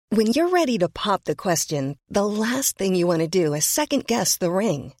When you're ready to pop the question, the last thing you want to do is second-guess the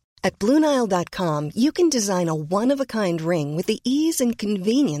ring. At BlueNile.com, you can design a one-of-a-kind ring with the ease and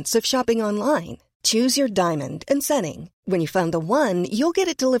convenience of shopping online. Choose your diamond and setting. When you find the one, you'll get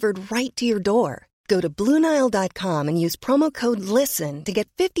it delivered right to your door. Go to BlueNile.com and use promo code LISTEN to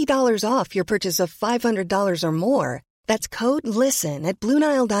get $50 off your purchase of $500 or more. That's code LISTEN at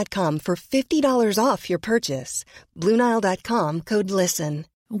BlueNile.com for $50 off your purchase. BlueNile.com, code LISTEN.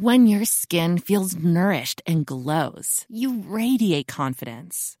 When your skin feels nourished and glows, you radiate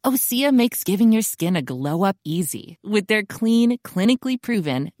confidence. Osea makes giving your skin a glow-up easy with their clean, clinically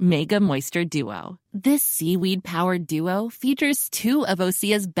proven Mega Moisture Duo. This seaweed-powered duo features two of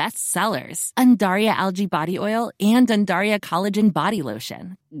Osea's best sellers, Undaria Algae Body Oil and Undaria Collagen Body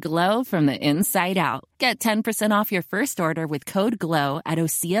Lotion. Glow from the inside out. Get 10% off your first order with code GLOW at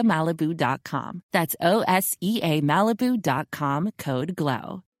OseaMalibu.com. That's OSEA Malibu.com, code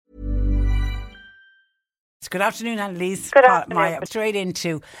GLOW. Good afternoon, Annalise. Good afternoon. Straight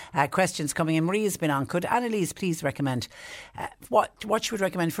into questions coming in. Maria's been on. Could Annalise please recommend what you would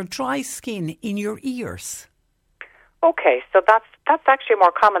recommend for dry skin in your ears? Okay, so that's actually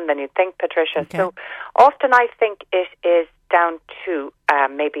more common than you'd think, Patricia. Okay. So often I think it is down to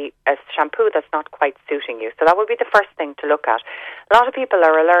maybe a shampoo that's not quite suiting you. So that would be the first thing to look at. A lot of people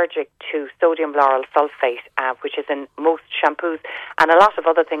are allergic to sodium lauryl sulfate, which is in most shampoos and a lot of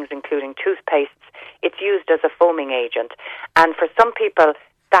other things, including toothpastes. It's used as a foaming agent. And for some people,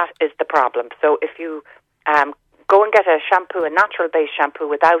 that is the problem. So if you go and get a shampoo, a natural-based shampoo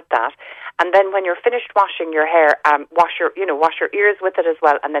without that, and then when you're finished washing your hair, wash your ears with it as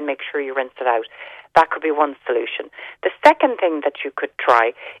well, and then make sure you rinse it out. That could be one solution. The second thing that you could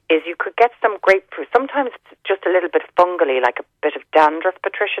try is you could get some grapefruit. Sometimes it's just a little bit fungally, like a bit of dandruff.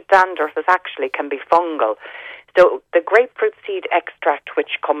 Patricia, dandruff can be fungal. So the grapefruit seed extract,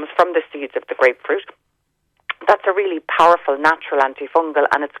 which comes from the seeds of the grapefruit, that's a really powerful natural antifungal,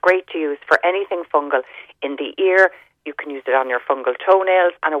 and it's great to use for anything fungal in the ear. You can use it on your fungal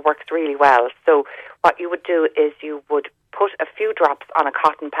toenails, and it works really well. So what you would do is you would put a few drops on a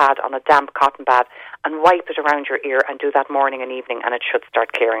cotton pad, on a damp cotton pad, and wipe it around your ear, and do that morning and evening, and it should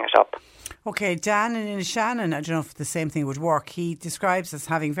start clearing it up. Okay, Dan in Shannon, I don't know if the same thing would work. He describes us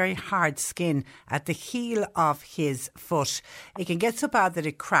having very hard skin at the heel of his foot. It can get so bad that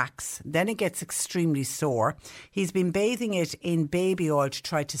it cracks, then it gets extremely sore. He's been bathing it in baby oil to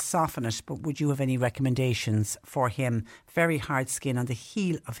try to soften it, but would you have any recommendations for him? Very hard skin on the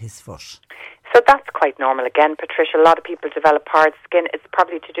heel of his foot. So that's quite normal again, Patricia. A lot of people develop hard skin. It's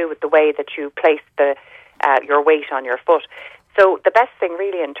probably to do with the way that you place your weight on your foot. So the best thing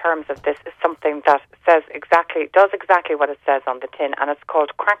really in terms of this is something that does exactly what it says on the tin, and it's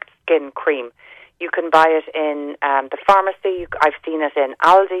called Cracked Skin Cream. You can buy it in the pharmacy. I've seen it in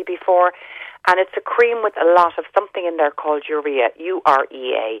Aldi before, and it's a cream with a lot of something in there called urea,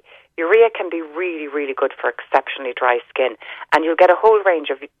 UREA. Urea can be really, really good for exceptionally dry skin, and you'll get a whole range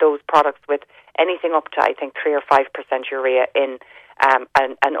of those products with anything up to, I think, 3 or 5% urea in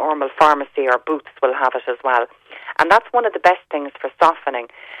a normal pharmacy, or Boots will have it as well. And that's one of the best things for softening.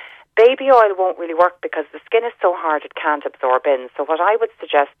 Baby oil won't really work because the skin is so hard it can't absorb in. So what I would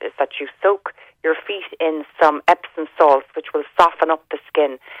suggest is that you soak your feet in some Epsom salts, which will soften up the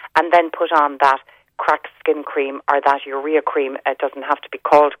skin, and then put on that cracked skin cream or that urea cream. It doesn't have to be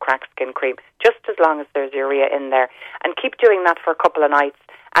called cracked skin cream, just as long as there's urea in there. And keep doing that for a couple of nights,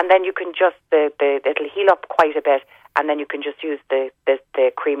 and then you can just, it'll heal up quite a bit, and then you can just use the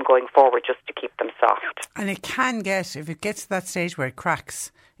cream going forward just to keep them soft. And it can get, if it gets to that stage where it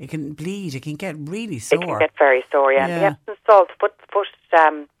cracks, it can bleed, it can get really sore. It can get very sore, yeah. And the Epsom salt, foot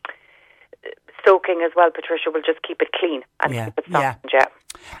soaking as well, Patricia, will just keep it clean and keep it softened,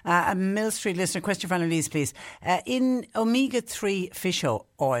 A Mill Street listener, question for Annalise, please. In omega-3 fish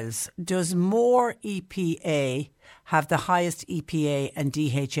oils, does more EPA have the highest EPA and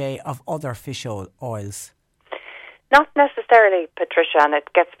DHA of other fish oils? Not necessarily, Patricia, and it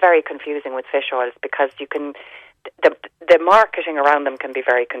gets very confusing with fish oils because the marketing around them can be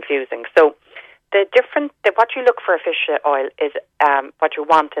very confusing. So what you look for a fish oil is what you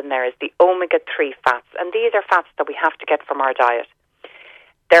want in there is the omega-3 fats, and these are fats that we have to get from our diet.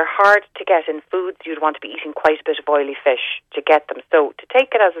 They're hard to get in foods. You'd want to be eating quite a bit of oily fish to get them. So to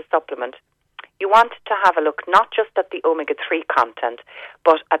take it as a supplement, you want to have a look not just at the omega-3 content,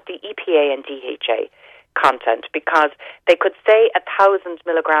 but at the EPA and DHA content, because they could say 1,000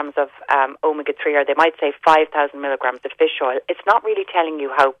 milligrams of omega-3, or they might say 5,000 milligrams of fish oil. It's not really telling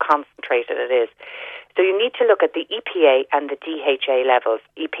you how concentrated it is. So you need to look at the EPA and the DHA levels.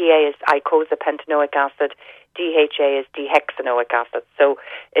 EPA is eicosapentaenoic acid, DHA is dihexanoic acid. So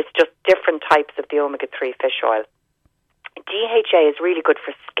it's different types of the omega-3 fish oil. DHA is really good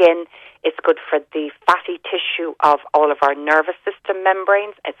for skin. It's good for the fatty tissue of all of our nervous system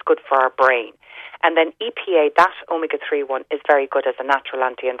membranes. It's good for our brain. And then EPA, that omega-3 one, is very good as a natural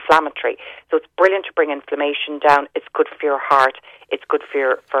anti-inflammatory. So it's brilliant to bring inflammation down. It's good for your heart. It's good for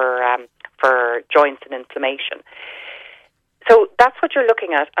joints and inflammation. So that's what you're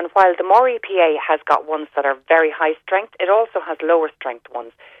looking at. And while the more EPA has got ones that are very high strength, it also has lower strength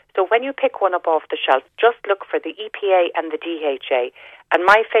ones. So when you pick one up off the shelf, just look for the EPA and the DHA. And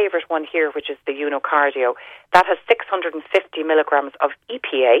my favourite one here, which is the Unicardio, that has 650 milligrams of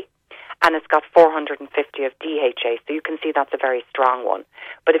EPA, and it's got 450 of DHA. So you can see that's a very strong one.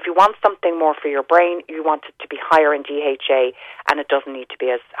 But if you want something more for your brain, you want it to be higher in DHA, and it doesn't need to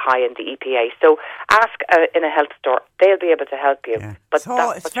be as high in the EPA. So ask in a health store; they'll be able to help you. Yeah. But so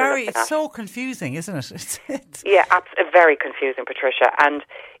that's it's so confusing, isn't it? Yeah, very confusing, Patricia. And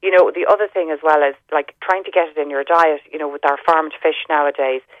the other thing as well is like trying to get it in your diet. With our farmed fish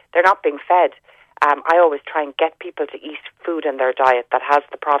nowadays, they're not being fed. I always try and get people to eat food in their diet that has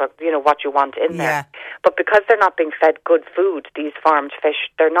the product, what you want in there. But because they're not being fed good food, these farmed fish,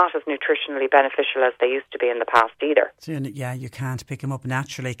 they're not as nutritionally beneficial as they used to be in the past either. So, yeah, you can't pick them up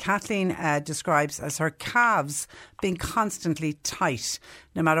naturally. Kathleen describes as her calves being constantly tight.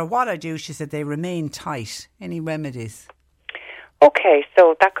 No matter what I do, she said, they remain tight. Any remedies? Okay,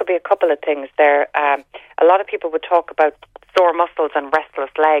 so that could be a couple of things there. A lot of people would talk about sore muscles and restless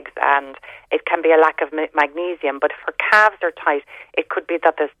legs, and it can be a lack of magnesium. But if her calves are tight, it could be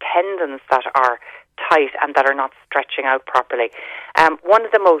that there's tendons that are tight and that are not stretching out properly. One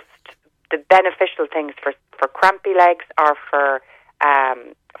of the beneficial things for crampy legs or for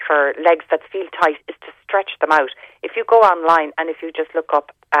legs that feel tight is to stretch them out. If you go online and if you just look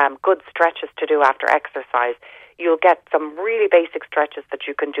up good stretches to do after exercise, you'll get some really basic stretches that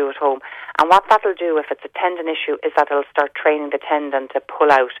you can do at home. And what that'll do, if it's a tendon issue, is that it'll start training the tendon to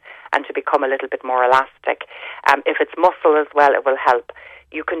pull out and to become a little bit more elastic. If it's muscle as well, it will help.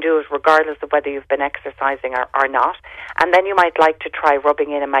 You can do it regardless of whether you've been exercising or not. And then you might like to try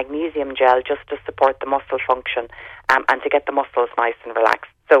rubbing in a magnesium gel just to support the muscle function and to get the muscles nice and relaxed.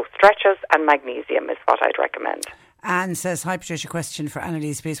 So stretches and magnesium is what I'd recommend. Anne says, hi Patricia, question for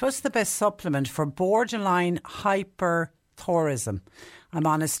Annalise, please. What's the best supplement for borderline hyperthyroidism? I'm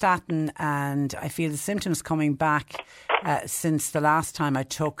on a statin and I feel the symptoms coming back since the last time I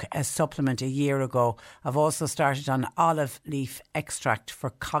took a supplement a year ago. I've also started on olive leaf extract for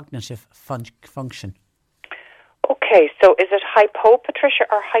cognitive function. Okay, so is it hypo, Patricia,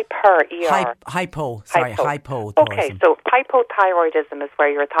 or hyper, ER? Hypo. Okay, so hypothyroidism is where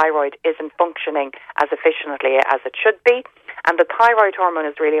your thyroid isn't functioning as efficiently as it should be. And the thyroid hormone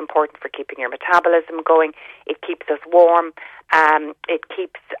is really important for keeping your metabolism going. It keeps us warm. It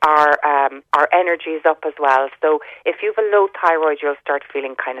keeps our energies up as well. So if you have a low thyroid, you'll start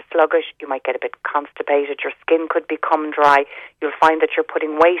feeling kind of sluggish. You might get a bit constipated. Your skin could become dry. You'll find that you're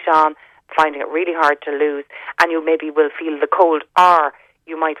putting weight on, finding it really hard to lose, and you maybe will feel the cold, or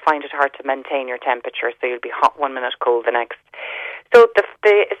you might find it hard to maintain your temperature, so you'll be hot 1 minute, cold the next. So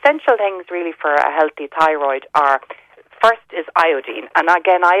the essential things really for a healthy thyroid are, first is iodine, and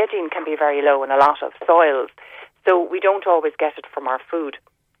again, iodine can be very low in a lot of soils, so we don't always get it from our food.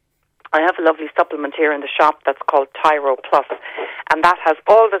 I have a lovely supplement here in the shop that's called Thyro Plus, and that has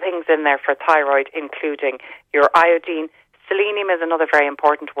all the things in there for thyroid, including your iodine. Selenium is another very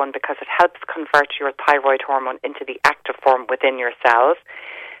important one because it helps convert your thyroid hormone into the active form within your cells.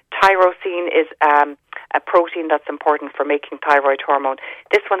 Tyrosine is a protein that's important for making thyroid hormone.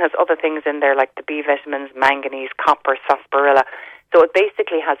 This one has other things in there like the B vitamins, manganese, copper, sarsaparilla. So it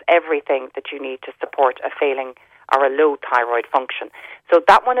basically has everything that you need to support a failing or a low thyroid function. So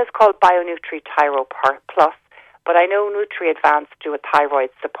that one is called BioNutri Thyro Plus. But I know NutriAdvance do a thyroid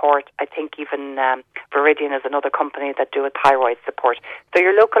support. I think even Viridian is another company that do a thyroid support. So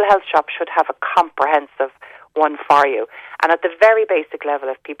your local health shop should have a comprehensive one for you. And at the very basic level,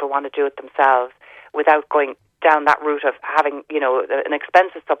 if people want to do it themselves without going down that route of having, an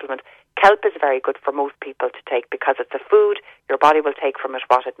expensive supplement, kelp is very good for most people to take because it's a food. Your body will take from it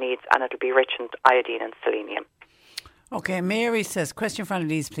what it needs, and it'll be rich in iodine and selenium. Okay, Mary says, question for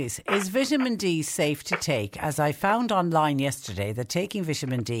Annalise, please. Is vitamin D safe to take? As I found online yesterday that taking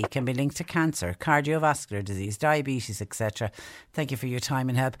vitamin D can be linked to cancer, cardiovascular disease, diabetes, etc. Thank you for your time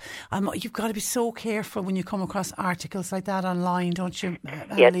and help. You've got to be so careful when you come across articles like that online, don't you,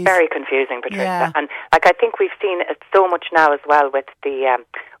 Annalise? Yeah, it's very confusing, Patricia. Yeah. And I think we've seen it so much now as well with the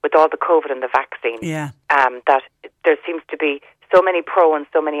with all the COVID and the vaccine. Yeah. That there seems to be so many pro and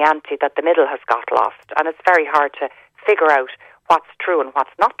so many anti that the middle has got lost, and it's very hard to figure out what's true and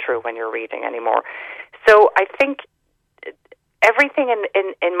what's not true when you're reading anymore. So I think everything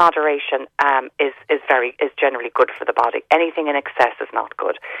in moderation is generally good for the body. Anything in excess is not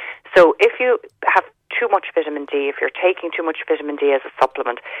good. So if you have too much vitamin D, if you're taking too much vitamin D as a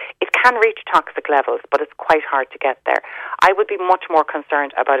supplement, it can reach toxic levels, but it's quite hard to get there. I would be much more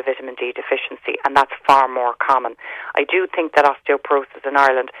concerned about a vitamin D deficiency, and that's far more common. I do think that osteoporosis in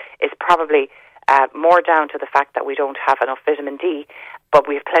Ireland is probably more down to the fact that we don't have enough vitamin D, but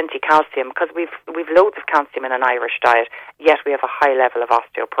we have plenty calcium, because we've loads of calcium in an Irish diet, yet we have a high level of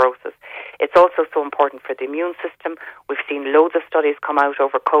osteoporosis. It's also so important for the immune system. We've seen loads of studies come out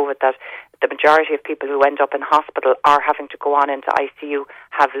over COVID that the majority of people who end up in hospital are having to go on into ICU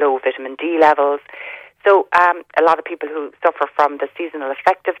have low vitamin D levels. So a lot of people who suffer from the seasonal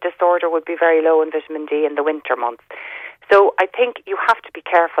affective disorder would be very low in vitamin D in the winter months. So I think you have to be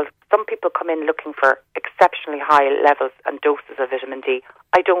careful. Some people come in looking for exceptionally high levels and doses of vitamin D.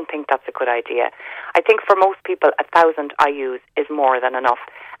 I don't think that's a good idea. I think for most people, 1,000 IUs is more than enough.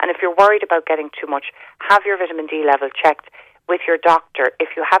 And if you're worried about getting too much, have your vitamin D level checked with your doctor.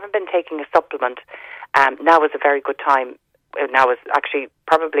 If you haven't been taking a supplement, now is a very good time. Now is actually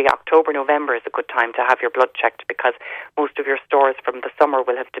probably October, November is a good time to have your blood checked, because most of your stores from the summer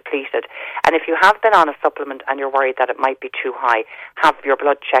will have depleted. And if you have been on a supplement and you're worried that it might be too high, have your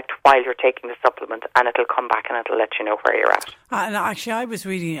blood checked while you're taking the supplement, and it'll come back and it'll let you know where you're at. And actually, I was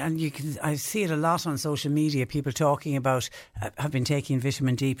reading, and I see it a lot on social media, people talking about have been taking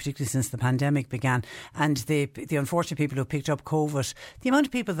vitamin D, particularly since the pandemic began, and the unfortunate people who picked up COVID. The amount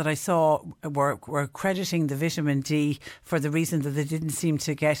of people that I saw were crediting the vitamin D for the reason that they didn't seem to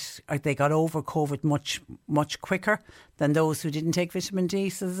they got over COVID much quicker than those who didn't take vitamin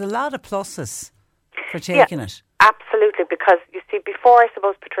D. So there's a lot of pluses for taking it. Absolutely, because you see, before, I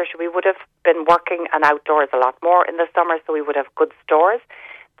suppose, Patricia, we would have been working and outdoors a lot more in the summer, so we would have good stores.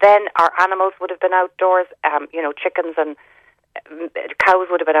 Then our animals would have been outdoors, chickens and cows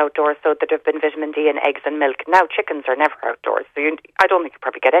would have been outdoors, so there'd have been vitamin D in eggs and milk. Now chickens are never outdoors, so I don't think you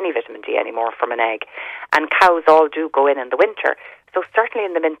probably get any vitamin D anymore from an egg. And cows all do go in the winter. So certainly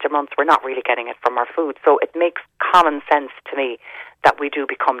in the winter months, we're not really getting it from our food. So it makes common sense to me that we do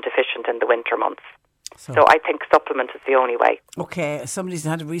become deficient in the winter months. So I think supplement is the only way. Okay, somebody's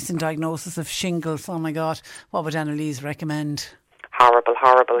had a recent diagnosis of shingles. Oh my God, what would Annalise recommend?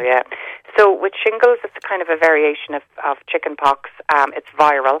 Horrible, yeah. So with shingles, it's kind of a variation of chicken pox. It's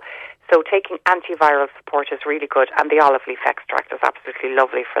viral. So taking antiviral support is really good, and the olive leaf extract is absolutely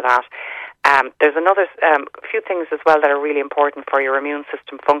lovely for that. There's another few things as well that are really important for your immune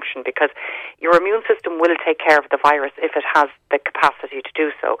system function, because your immune system will take care of the virus if it has the capacity to do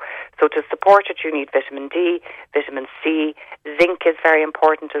so. So to support it, you need vitamin D, vitamin C, zinc is very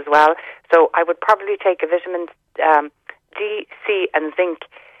important as well. So I would probably take a vitamin D, C and zinc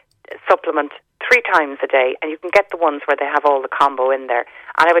supplement 3 times a day, and you can get the ones where they have all the combo in there.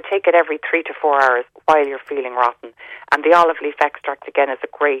 And I would take it every 3 to 4 hours while you're feeling rotten. And the olive leaf extract, again, is a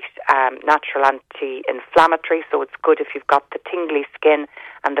great natural anti-inflammatory, so it's good if you've got the tingly skin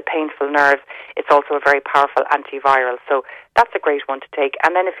and the painful nerves. It's also a very powerful antiviral, so that's a great one to take.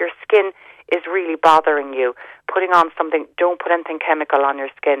 And then if your skin is really bothering you, putting on something, don't put anything chemical on your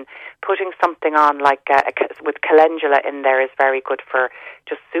skin. Putting something on like with calendula in there is very good for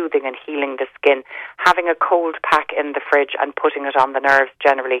just soothing and healing the skin. Having a cold pack in the fridge and putting it on the nerves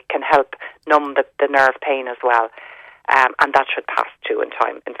generally can help numb the nerve pain as well. And that should pass too in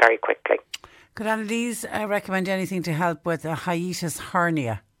time and very quickly. Could Annalise recommend anything to help with a hiatus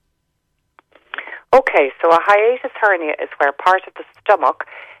hernia? Okay, so a hiatus hernia is where part of the stomach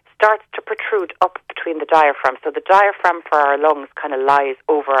starts to protrude up between the diaphragm. So the diaphragm for our lungs kind of lies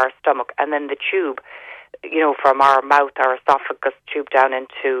over our stomach, and then the tube, from our mouth, our esophagus tube down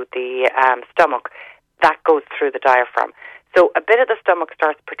into the stomach, that goes through the diaphragm. So a bit of the stomach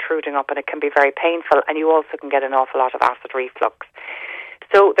starts protruding up, and it can be very painful, and you also can get an awful lot of acid reflux.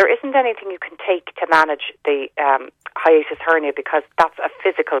 So there isn't anything you can take to manage the hiatus hernia, because that's a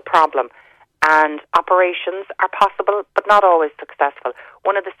physical problem. And operations are possible, but not always successful.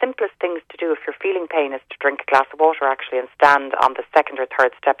 One of the simplest things to do if you're feeling pain is to drink a glass of water, actually, and stand on the 2nd or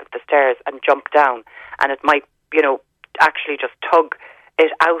 3rd step of the stairs and jump down. And it might, actually just tug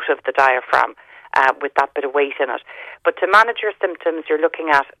it out of the diaphragm with that bit of weight in it. But to manage your symptoms, you're looking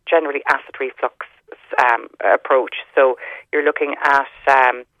at generally acid reflux approach. So you're looking at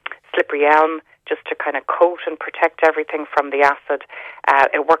slippery elm, just to kind of coat and protect everything from the acid.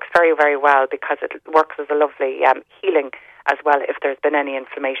 It works very, very well because it works as a lovely healing as well if there's been any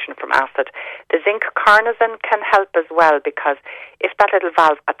inflammation from acid. The zinc carnosine can help as well, because if that little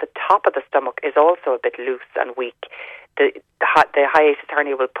valve at the top of the stomach is also a bit loose and weak, the hiatus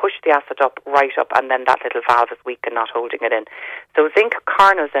hernia will push the acid right up, and then that little valve is weak and not holding it in. So zinc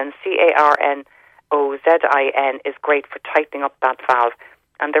carnosine, CARNOZIN, is great for tightening up that valve.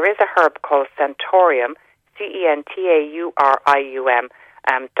 And there is a herb called Centaurum, CENTAURIUM.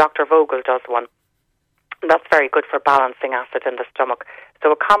 Dr. Vogel does one. That's very good for balancing acid in the stomach.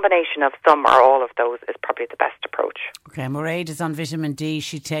 So a combination of some or all of those is probably the best approach. Okay, Mairead is on vitamin D.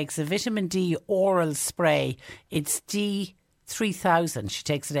 She takes a vitamin D oral spray. It's D3000. She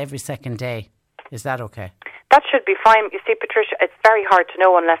takes it every second day. Is that okay? That should be fine. You see, Patricia, it's very hard to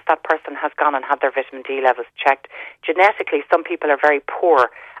know unless that person has gone and had their vitamin D levels checked. Genetically, some people are very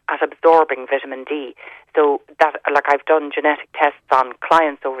poor at absorbing vitamin D. So that, like, I've done genetic tests on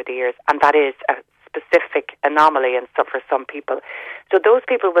clients over the years, and that is a specific anomaly for some people. So those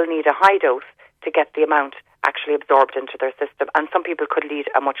people will need a high dose to get the amount actually absorbed into their system, and some people could need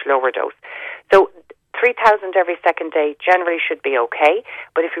a much lower dose. So 3,000 every second day generally should be okay,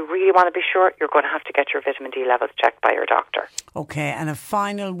 but if you really want to be sure, you're going to have to get your vitamin D levels checked by your doctor. Okay, and a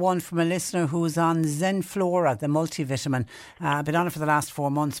final one from a listener who's on Zenflora, the multivitamin. I've been on it for the last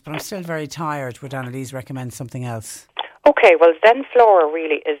 4 months, but I'm still very tired. Would Annalise recommend something else? Okay, well, Zenflora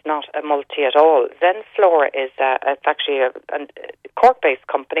really is not a multi at all. Zenflora is it's actually a Cork-based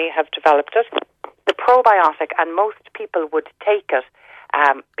company have developed it. The probiotic, and most people would take it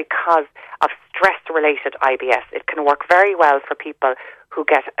because of stress-related IBS. It can work very well for people who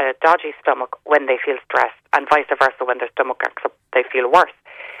get a dodgy stomach when they feel stressed, and vice versa, when their stomach acts up, they feel worse.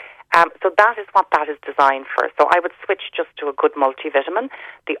 So that is what that is designed for. So I would switch just to a good multivitamin.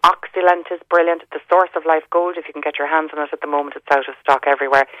 The Oxylent is brilliant. The Source of Life Gold, if you can get your hands on it at the moment, it's out of stock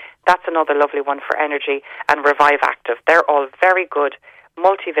everywhere. That's another lovely one for energy. And Revive Active. They're all very good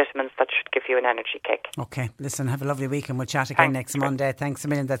multivitamins that should give you an energy kick. Okay, listen, have a lovely week, and we'll chat again next Monday. Thanks a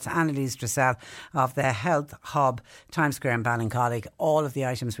million. That's Annalise Dressel of the Health Hub, Times Square in Ballincollig. All of the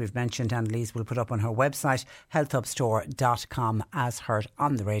items we've mentioned, Annalise will put up on her website, healthhubstore.com, as heard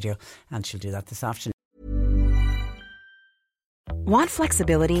on the radio, and she'll do that this afternoon. Want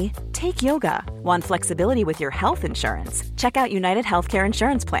flexibility? Take yoga. Want flexibility with your health insurance? Check out United Healthcare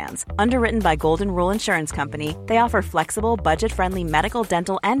Insurance Plans. Underwritten by Golden Rule Insurance Company, they offer flexible, budget-friendly medical,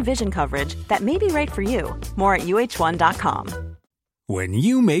 dental, and vision coverage that may be right for you. More at UH1.com. When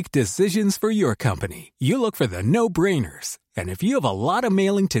you make decisions for your company, you look for the no-brainers. And if you have a lot of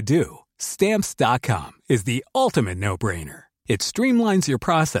mailing to do, Stamps.com is the ultimate no-brainer. It streamlines your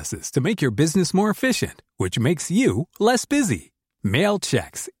processes to make your business more efficient, which makes you less busy. Mail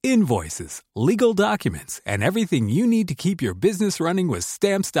checks, invoices, legal documents, and everything you need to keep your business running with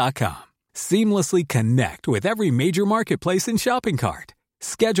Stamps.com. Seamlessly connect with every major marketplace and shopping cart.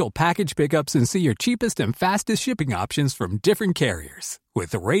 Schedule package pickups and see your cheapest and fastest shipping options from different carriers,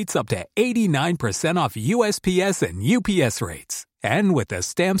 with rates up to 89% off USPS and UPS rates. And with the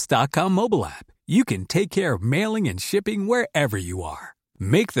Stamps.com mobile app, you can take care of mailing and shipping wherever you are.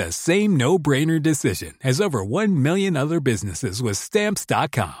 Make the same no-brainer decision as over 1 million other businesses with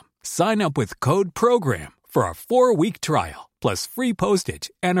Stamps.com. Sign up with code PROGRAM for a 4-week trial, plus free postage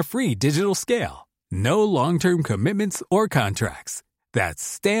and a free digital scale. No long-term commitments or contracts. That's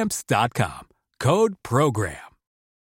Stamps.com. Code PROGRAM.